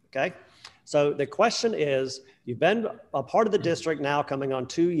 okay? So the question is, you've been a part of the district now coming on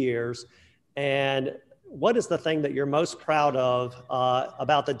 2 years, and what is the thing that you're most proud of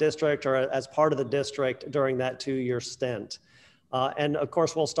about the district or as part of the district during that 2-year stint? And of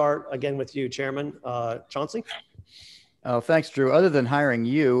course, we'll start again with you, Chairman Chauncey. Oh, thanks, Drew. Other than hiring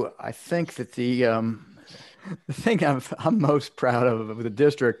you, I think that the thing I'm most proud of the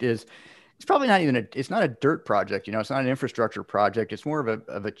district is it's probably not even it's not a dirt project. It's not an infrastructure project. It's more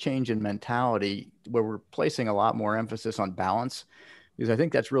of a change in mentality where we're placing a lot more emphasis on balance. Because I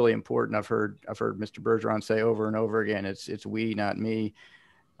think that's really important. I've heard Mr. Bergeron say over and over again, it's we, not me.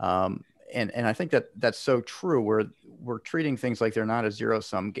 And I think that's so true. We're treating things like they're not a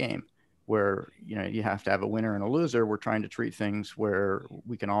zero-sum game where, you have to have a winner and a loser. We're trying to treat things where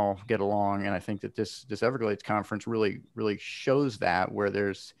we can all get along. And I think that this Everglades conference really, really shows that, where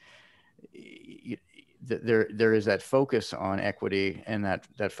there's there is that focus on equity and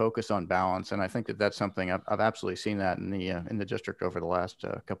that focus on balance. And I think that's something I've absolutely seen that in the district over the last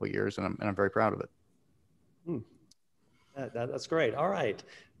couple of years, and I'm very proud of it. That's great. All right,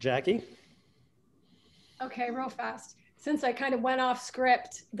 Jackie. Okay, real fast. Since I kind of went off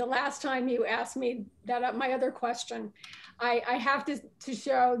script the last time you asked me that my other question, I have to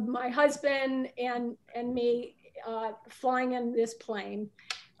show my husband and me flying in this plane,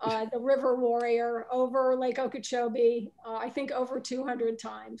 the River Warrior over Lake Okeechobee, I think over 200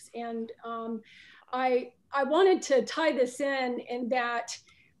 times. And I wanted to tie this in that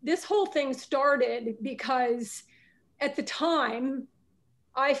this whole thing started because at the time,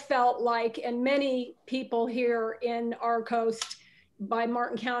 I felt like, and many people here in our coast by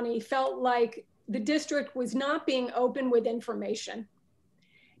Martin County felt like the district was not being open with information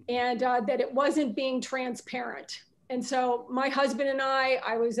and that it wasn't being transparent. And so my husband and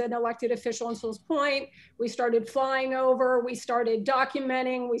I was an elected official in Sills Point. We started flying over, we started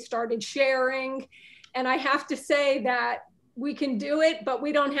documenting, we started sharing. And I have to say that we can do it, but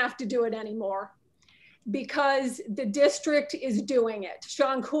we don't have to do it anymore, because the district is doing it.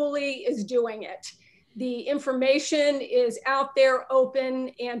 Sean Cooley is doing it. The information is out there,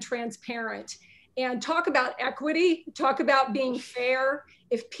 open and transparent. And talk about equity, talk about being fair.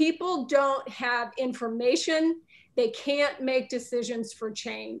 If people don't have information, they can't make decisions for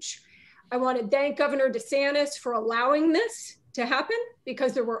change. I want to thank Governor DeSantis for allowing this to happen,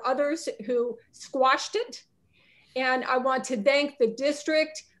 because there were others who squashed it. And I want to thank the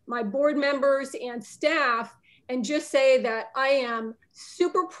district, my board members and staff, and just say that I am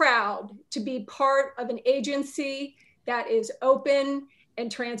super proud to be part of an agency that is open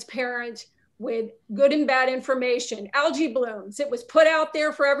and transparent with good and bad information. Algae blooms, it was put out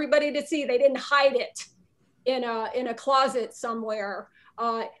there for everybody to see. They didn't hide it in a closet somewhere.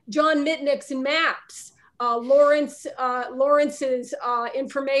 John Mitnick's maps, Lawrence's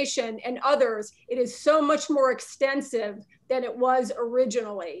information, and others. It is so much more extensive than it was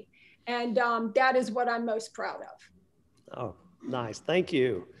originally. And that is what I'm most proud of. Oh, nice. Thank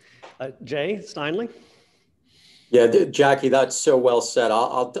you. Jay Steinley? Yeah, Jackie, that's so well said.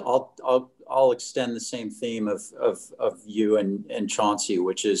 I'll extend the same theme of you and Chauncey,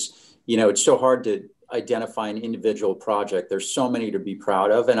 which is, it's so hard to identify an individual project. There's so many to be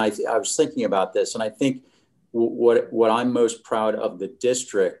proud of. And I was thinking about this, and I think what I'm most proud of the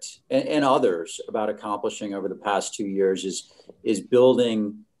district and others about accomplishing over the past 2 years is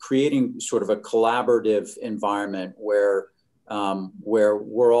creating sort of a collaborative environment where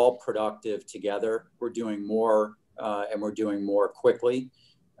we're all productive together. We're doing more and we're doing more quickly.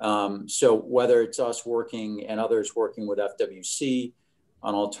 So whether it's us working and others working with FWC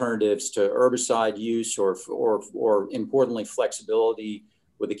on alternatives to herbicide use, or importantly, flexibility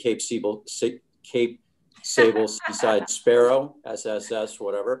with the Cape Sable Seaside Sparrow, SSS,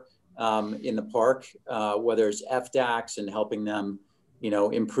 whatever, in the park, whether it's FDACs and helping them,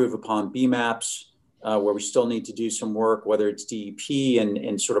 improve upon BMAPs, where we still need to do some work, whether it's DEP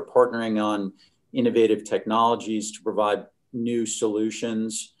and sort of partnering on innovative technologies to provide new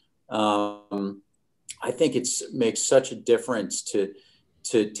solutions. I think makes such a difference to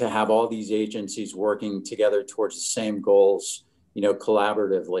have all these agencies working together towards the same goals,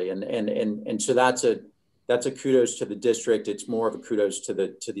 collaboratively. And so that's a kudos to the district. It's more of a kudos to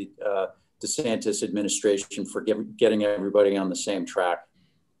the DeSantis administration for getting everybody on the same track.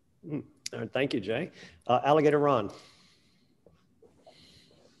 All right, thank you, Jay. Alligator Ron.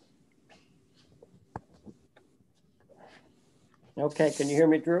 Okay, can you hear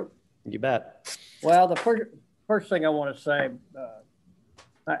me, Drew? You bet. Well, the first thing I want to say,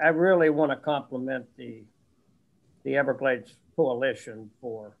 I really want to compliment the Everglades Coalition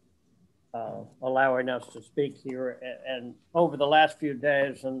for allowing us to speak here. And over the last few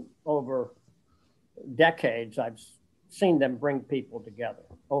days and over decades, I've seen them bring people together,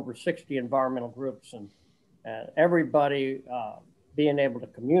 over 60 environmental groups, and everybody being able to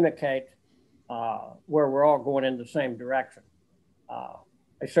communicate where we're all going in the same direction.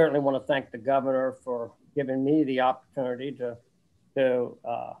 I certainly want to thank the governor for giving me the opportunity to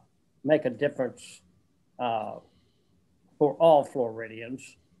make a difference for all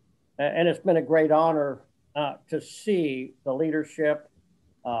Floridians. And it's been a great honor to see the leadership,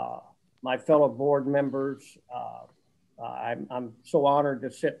 my fellow board members. I'm so honored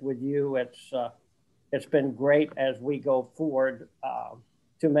to sit with you. It's been great as we go forward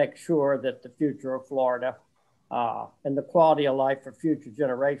to make sure that the future of Florida and the quality of life for future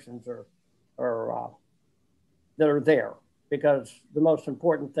generations are there. Because the most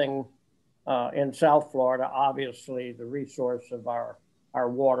important thing in South Florida, obviously, the resource of our our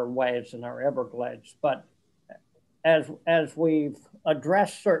waterways and our Everglades. But as we've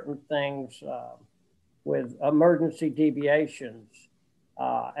addressed certain things with emergency deviations,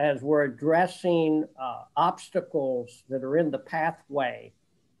 as we're addressing obstacles that are in the pathway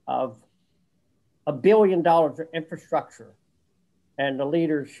of $1 billion of infrastructure and the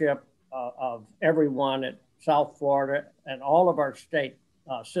leadership of everyone at South Florida and all of our state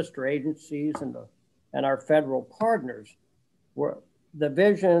sister agencies and our federal partners, the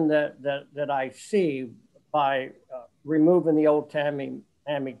vision that I see by removing the old Tammy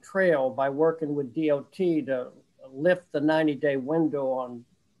Trail, by working with DOT to lift the 90-day window on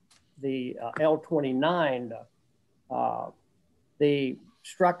the L29, the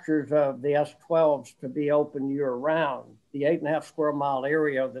structures of the S12s to be open year-round, the 8.5 square mile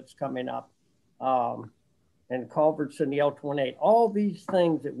area that's coming up, and culverts in the L28. All these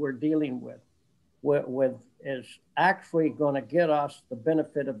things that we're dealing with is actually going to get us the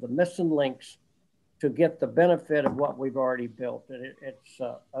benefit of the missing links to get the benefit of what we've already built. And it's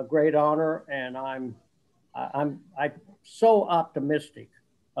a great honor, and I'm so optimistic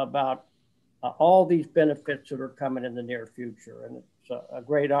about all these benefits that are coming in the near future. And it's a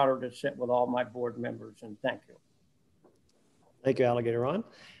great honor to sit with all my board members, and thank you. Thank you, Alligator Ron.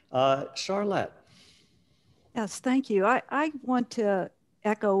 Charlotte. Yes, thank you. I want to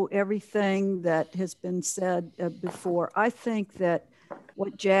echo everything that has been said before. I think that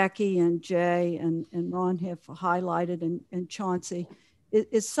what Jackie and Jay and Ron have highlighted and Chauncey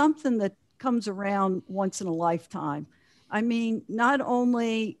is something that comes around once in a lifetime. I mean, not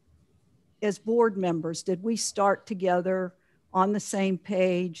only as board members did we start together on the same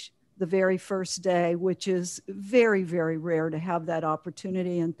page the very first day, which is very, very rare to have that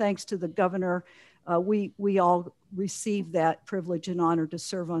opportunity. And thanks to the governor, we all received that privilege and honor to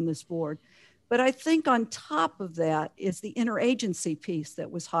serve on this board. But I think on top of that is the interagency piece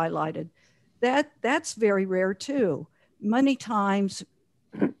that was highlighted. That's very rare too. Many times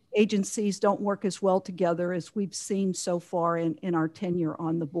agencies don't work as well together as we've seen so far in our tenure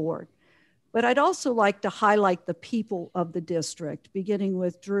on the board. But I'd also like to highlight the people of the district, beginning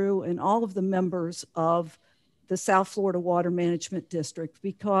with Drew and all of the members of the South Florida Water Management District,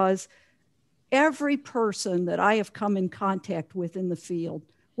 because every person that I have come in contact with in the field,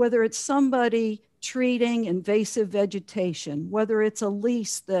 whether it's somebody treating invasive vegetation, whether it's a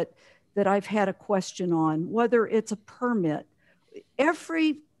lease that I've had a question on, whether it's a permit,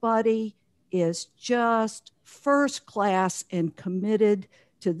 everybody is just first class and committed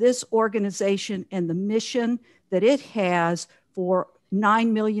to this organization and the mission that it has for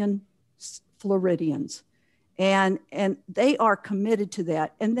 9 million Floridians. And they are committed to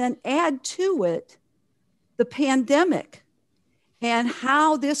that. And then add to it the pandemic and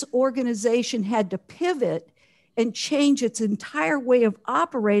how this organization had to pivot and change its entire way of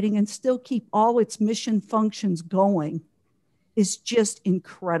operating and still keep all its mission functions going is just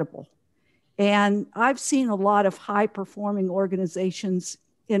incredible. And I've seen a lot of high performing organizations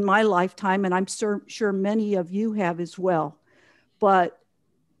in my lifetime, and I'm sure many of you have as well. But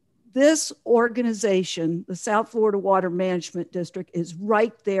this organization, the South Florida Water Management District, is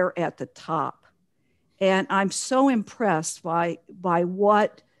right there at the top. And I'm so impressed by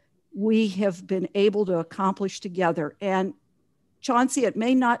what we have been able to accomplish together. And Chauncey, it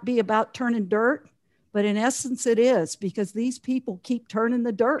may not be about turning dirt, but in essence it is, because these people keep turning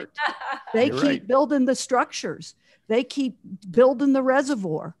the dirt. They keep building the structures. They keep building the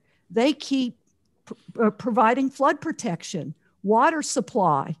reservoir. They keep providing flood protection, water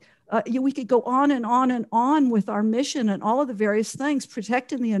supply. We could go on and on and on with our mission and all of the various things,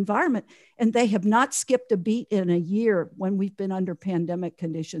 protecting the environment. And they have not skipped a beat in a year when we've been under pandemic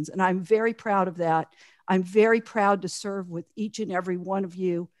conditions. And I'm very proud of that. I'm very proud to serve with each and every one of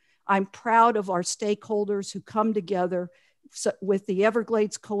you. I'm proud of our stakeholders who come together with the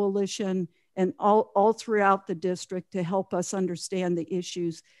Everglades Coalition and all throughout the district to help us understand the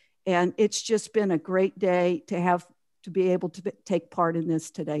issues. And it's just been a great day to be able to take part in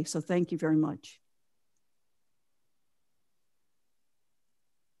this today. So thank you very much.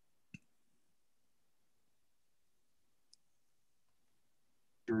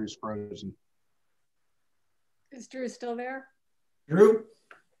 Drew's frozen. Is Drew still there? Drew?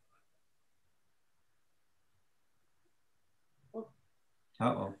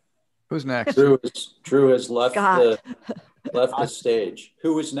 Uh-oh. Who's next? Drew has left the stage.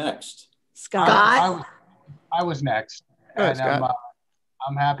 Who is next? Scott. I was next. And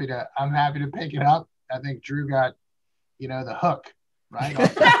I'm happy to pick it up. I think Drew got, the hook, right? You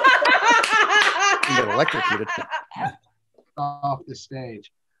got electrocuted. Off the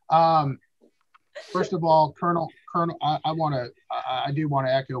stage. First of all, I do want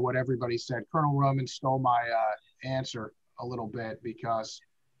to echo what everybody said. Colonel Roman stole my answer a little bit because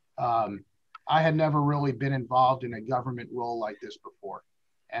I had never really been involved in a government role like this before.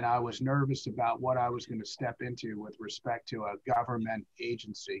 And I was nervous about what I was going to step into with respect to a government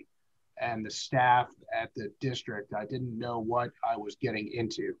agency and the staff at the district. I didn't know what I was getting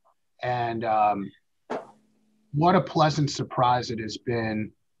into. And what a pleasant surprise it has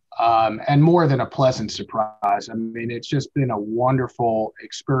been. And more than a pleasant surprise. I mean, it's just been a wonderful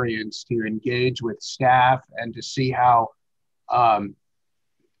experience to engage with staff and to see how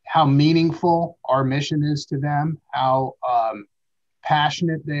meaningful our mission is to them, how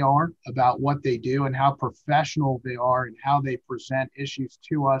passionate they are about what they do, and how professional they are and how they present issues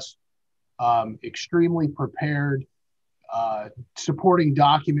to us. Extremely prepared, supporting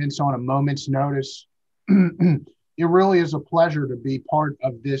documents on a moment's notice. It really is a pleasure to be part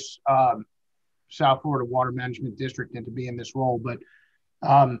of this South Florida Water Management District and to be in this role. But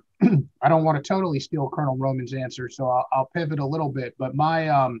I don't want to totally steal Colonel Roman's answer, so I'll pivot a little bit. But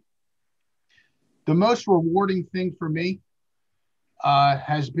the most rewarding thing for me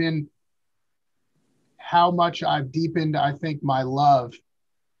has been how much I've deepened, I think, my love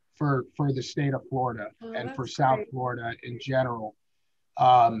for the state of Florida and for South Florida in general.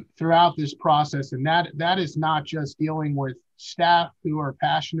 Throughout this process. And that is not just dealing with staff who are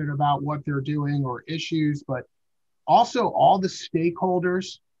passionate about what they're doing or issues, but also all the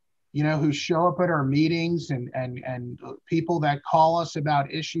stakeholders, you know, who show up at our meetings and people that call us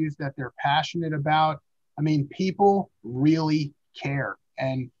about issues that they're passionate about. I mean, people really care.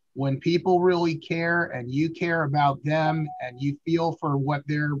 And when people really care and you care about them and you feel for what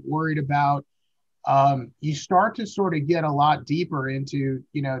they're worried about, you start to sort of get a lot deeper into,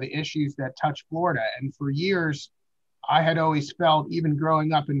 you know, the issues that touch Florida. And for years, I had always felt, even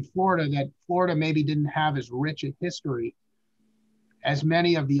growing up in Florida, that Florida maybe didn't have as rich a history as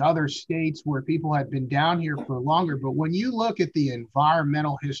many of the other states where people had been down here for longer. But when you look at the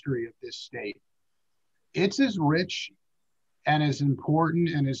environmental history of this state, it's as rich and as important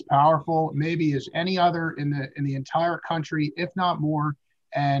and as powerful maybe as any other in the entire country, if not more.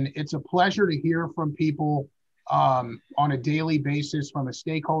 And it's a pleasure to hear from people on a daily basis from a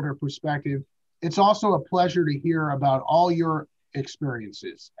stakeholder perspective. It's also a pleasure to hear about all your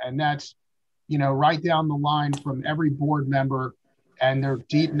experiences. And that's, you know, right down the line from every board member and their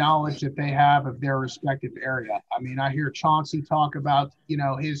deep knowledge that they have of their respective area. I mean, I hear Chauncey talk about, you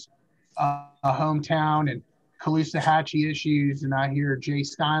know, his hometown and Caloosahatchee issues. And I hear Jay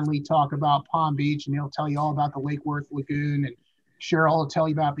Steinley talk about Palm Beach, and he'll tell you all about the Lake Worth Lagoon, and Cheryl will tell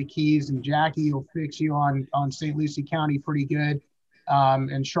you about the Keys, and Jackie will fix you on St. Lucie County pretty good.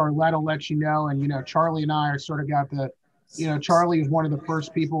 And Charlotte will let you know. And, you know, Charlie and I are sort of got the, you know, Charlie is one of the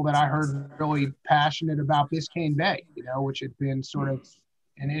first people that I heard really passionate about Biscayne Bay, you know, which had been sort of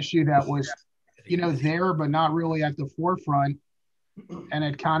an issue that was, you know, there, but not really at the forefront, and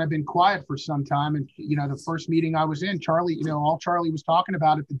had kind of been quiet for some time. And, you know, the first meeting I was in, Charlie, you know, all Charlie was talking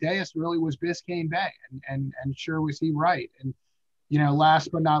about at the dais really was Biscayne Bay, and sure was he right. And, you know,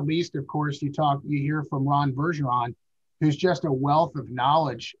 last but not least, of course, you hear from Ron Bergeron, who's just a wealth of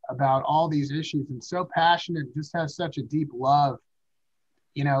knowledge about all these issues and so passionate, just has such a deep love,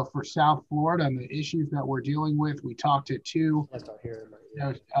 you know, for South Florida and the issues that we're dealing with. We talked to two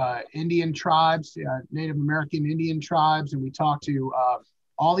Indian tribes, Native American Indian tribes, and we talked to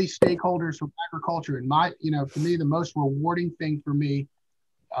all these stakeholders from agriculture. And you know, for me, the most rewarding thing for me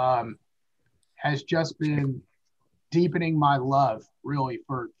has just been deepening my love really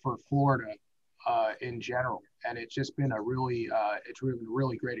for Florida in general. And it's just been a really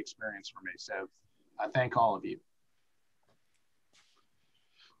great experience for me. So I thank all of you.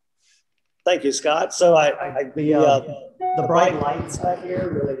 Thank you, Scott. So the bright lights back here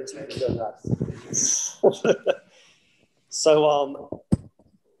really just make me go nuts. So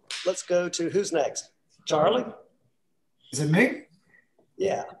let's go to who's next? Charlie? Is it me?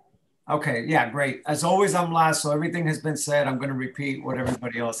 Yeah. Okay, yeah, great. As always, I'm last, so everything has been said. I'm going to repeat what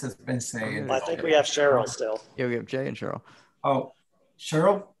everybody else has been saying. I think we have Cheryl still. Yeah, we have Jay and Cheryl. Oh,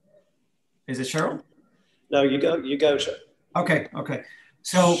 Cheryl? Is it Cheryl? No, you go, Cheryl. Okay.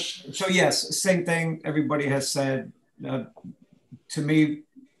 So yes, same thing everybody has said. To me,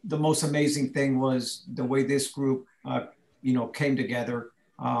 the most amazing thing was the way this group, you know, came together.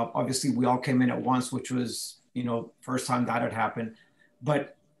 Obviously, we all came in at once, which was, you know, first time that had happened.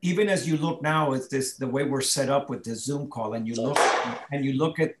 But even as you look now, it's the way we're set up with the Zoom call, and you look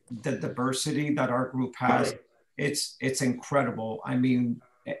at the diversity that our group has. It's incredible. I mean,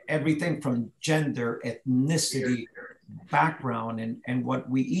 everything from gender, ethnicity, background and what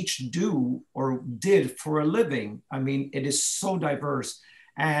we each do or did for a living. I mean, it is so diverse.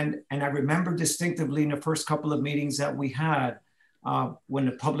 And I remember distinctively in the first couple of meetings that we had, when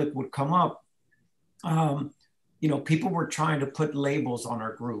the public would come up, you know, people were trying to put labels on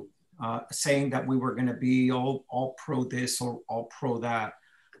our group, saying that we were going to be all pro this or all pro that.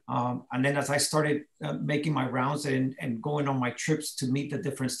 And then as I started making my rounds and going on my trips to meet the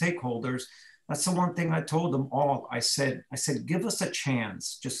different stakeholders, that's the one thing I told them all. I said, give us a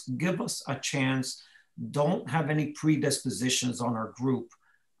chance. Just give us a chance. Don't have any predispositions on our group.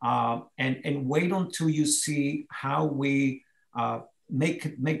 And wait until you see how we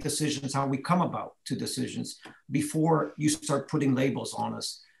make decisions, how we come about to decisions before you start putting labels on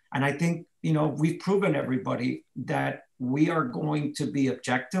us. And I think, you know, we've proven everybody that we are going to be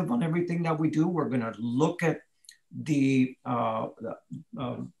objective on everything that we do. We're going to look at the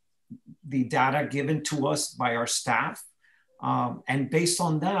data given to us by our staff. And based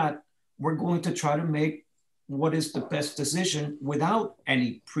on that, we're going to try to make what is the best decision without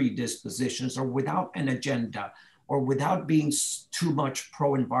any predispositions or without an agenda or without being too much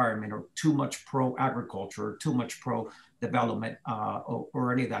pro-environment or too much pro-agriculture or too much pro-development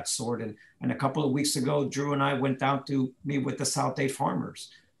or any of that sort. And a couple of weeks ago, Drew and I went down to meet with the South Day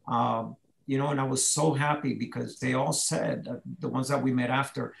farmers. You know, and I was so happy because they all said, the ones that we met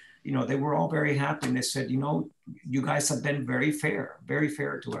after, you know, they were all very happy. And they said, you know, you guys have been very fair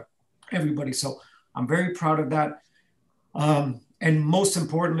to everybody. So I'm very proud of that. And most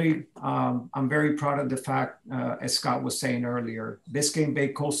importantly, I'm very proud of the fact, as Scott was saying earlier, Biscayne Bay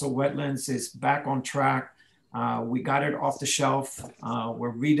Coastal Wetlands is back on track. We got it off the shelf.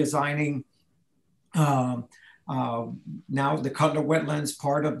 We're redesigning now the Cutler Wetlands,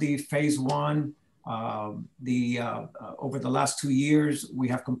 part of the phase one. Over the last 2 years, we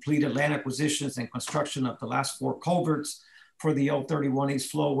have completed land acquisitions and construction of the last 4 culverts for the L31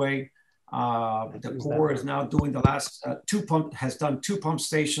 East Flowway. The Corps is now doing the last 2 pump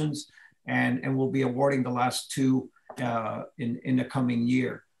stations and will be awarding the last 2 in the coming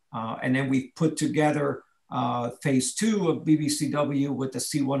year. And then we put together phase 2 of BBCW with the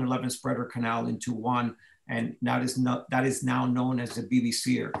C111 spreader canal into one, and that is now known as the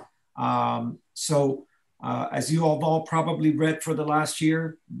BBCer. So as you all probably read for the last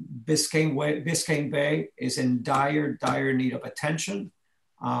year, Biscayne Bay is in dire need of attention.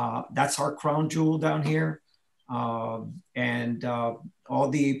 That's our crown jewel down here. And all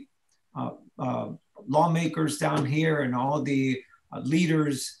the lawmakers down here and all the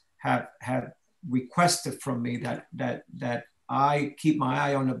leaders have requested from me that I keep my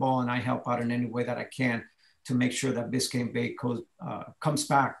eye on the ball and I help out in any way that I can to make sure that Biscayne Bay comes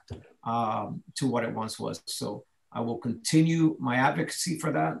back to what it once was. So I will continue my advocacy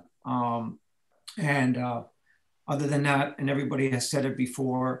for that. Other than that, and everybody has said it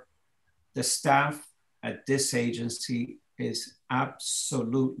before, the staff at this agency is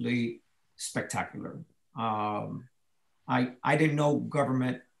absolutely spectacular. I didn't know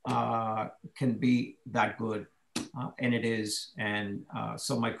government can be that good, and it is. And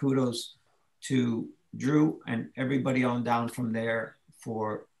so my kudos to Drew and everybody on down from there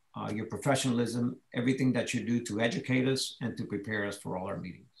for your professionalism, everything that you do to educate us and to prepare us for all our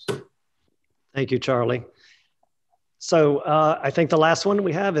meetings. Thank you, Charlie. So I think the last one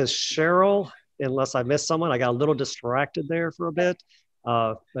we have is Cheryl, unless I missed someone. I got a little distracted there for a bit,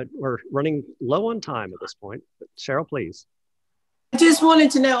 but we're running low on time at this point. But Cheryl, please. I just wanted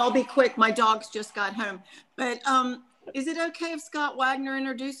to know, I'll be quick, my dogs just got home, but is it okay if Scott Wagner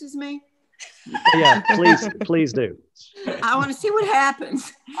introduces me? Yeah, please do. I want to see what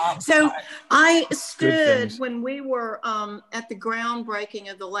happens. So I stood when we were at the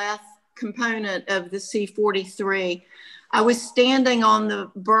groundbreaking of the last component of the C-43. I was standing on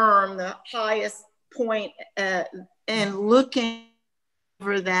the berm, the highest point, and looking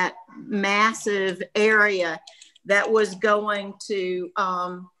over that massive area that was going to,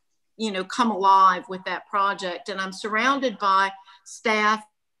 come alive with that project. And I'm surrounded by staff,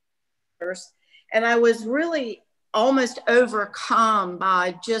 and I was really almost overcome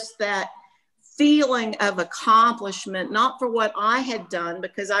by just that feeling of accomplishment, not for what I had done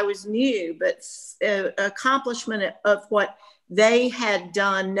because I was new, but accomplishment of what they had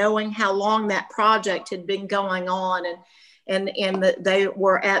done, knowing how long that project had been going on and that they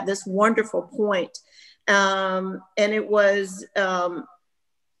were at this wonderful point. And it was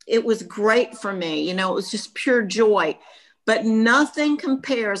great for me. You know, it was just pure joy, but nothing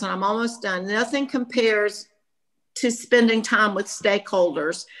compares, and I'm almost done, nothing compares to spending time with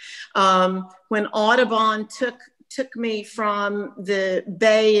stakeholders. When Audubon took me from the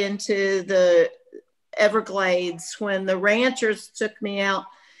bay into the Everglades, when the ranchers took me out,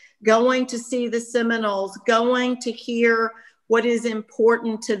 going to see the Seminoles, going to hear what is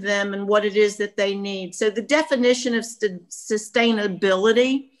important to them and what it is that they need. So the definition of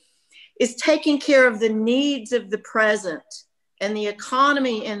sustainability is taking care of the needs of the present and the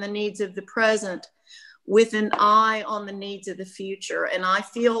economy and the needs of the present with an eye on the needs of the future. And I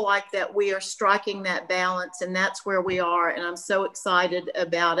feel like that we are striking that balance, and that's where we are. And I'm so excited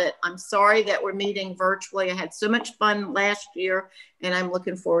about it. I'm sorry that we're meeting virtually. I had so much fun last year, and I'm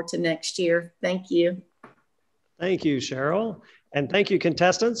looking forward to next year. Thank you. Thank you, Cheryl. And thank you,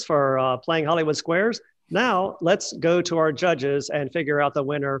 contestants, for playing Hollywood Squares. Now let's go to our judges and figure out the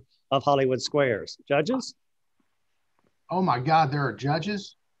winner of Hollywood Squares. Judges? Oh my God, there are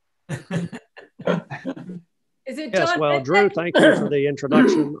judges? Is it yes, John well, Mitnick? Drew, thank you for the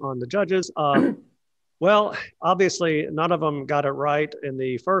introduction on the judges. Well, obviously, none of them got it right in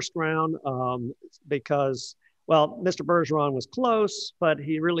the first round because, well, Mr. Bergeron was close, but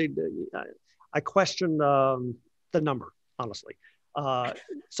he really, I questioned the number, honestly.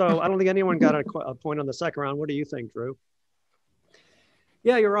 So I don't think anyone got a point on the second round. What do you think, Drew?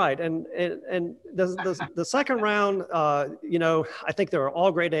 Yeah, you're right. And the second round, you know, I think they were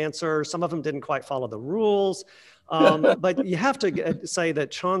all great answers. Some of them didn't quite follow the rules. But you have to say that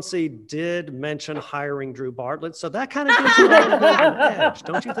Chauncey did mention hiring Drew Bartlett. So that kind of gives you a little bit of an edge,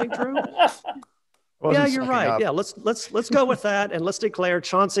 don't you think, Drew? Yeah, you're right. Up. Yeah, let's go with that, and let's declare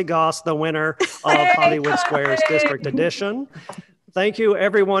Chauncey Goss the winner of Hollywood Squares District Edition. Thank you,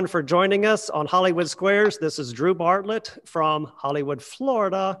 everyone, for joining us on Hollywood Squares. This is Drew Bartlett from Hollywood,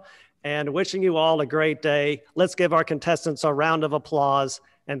 Florida, and wishing you all a great day. Let's give our contestants a round of applause,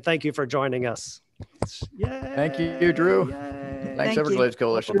 and thank you for joining us. Yay! Thank you, Drew. Yay. Thanks, Everglades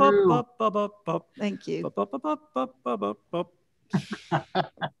Coalition. Thank you.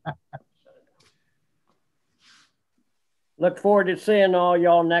 Look forward to seeing all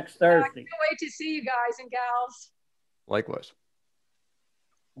y'all next Thursday. I can't wait to see you guys and gals. Likewise.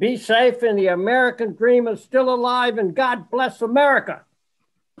 Be safe, and the American dream is still alive, and God bless America.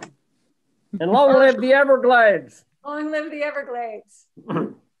 And long live the Everglades. Long live the Everglades.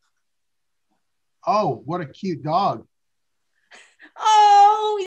 Oh, what a cute dog. Oh,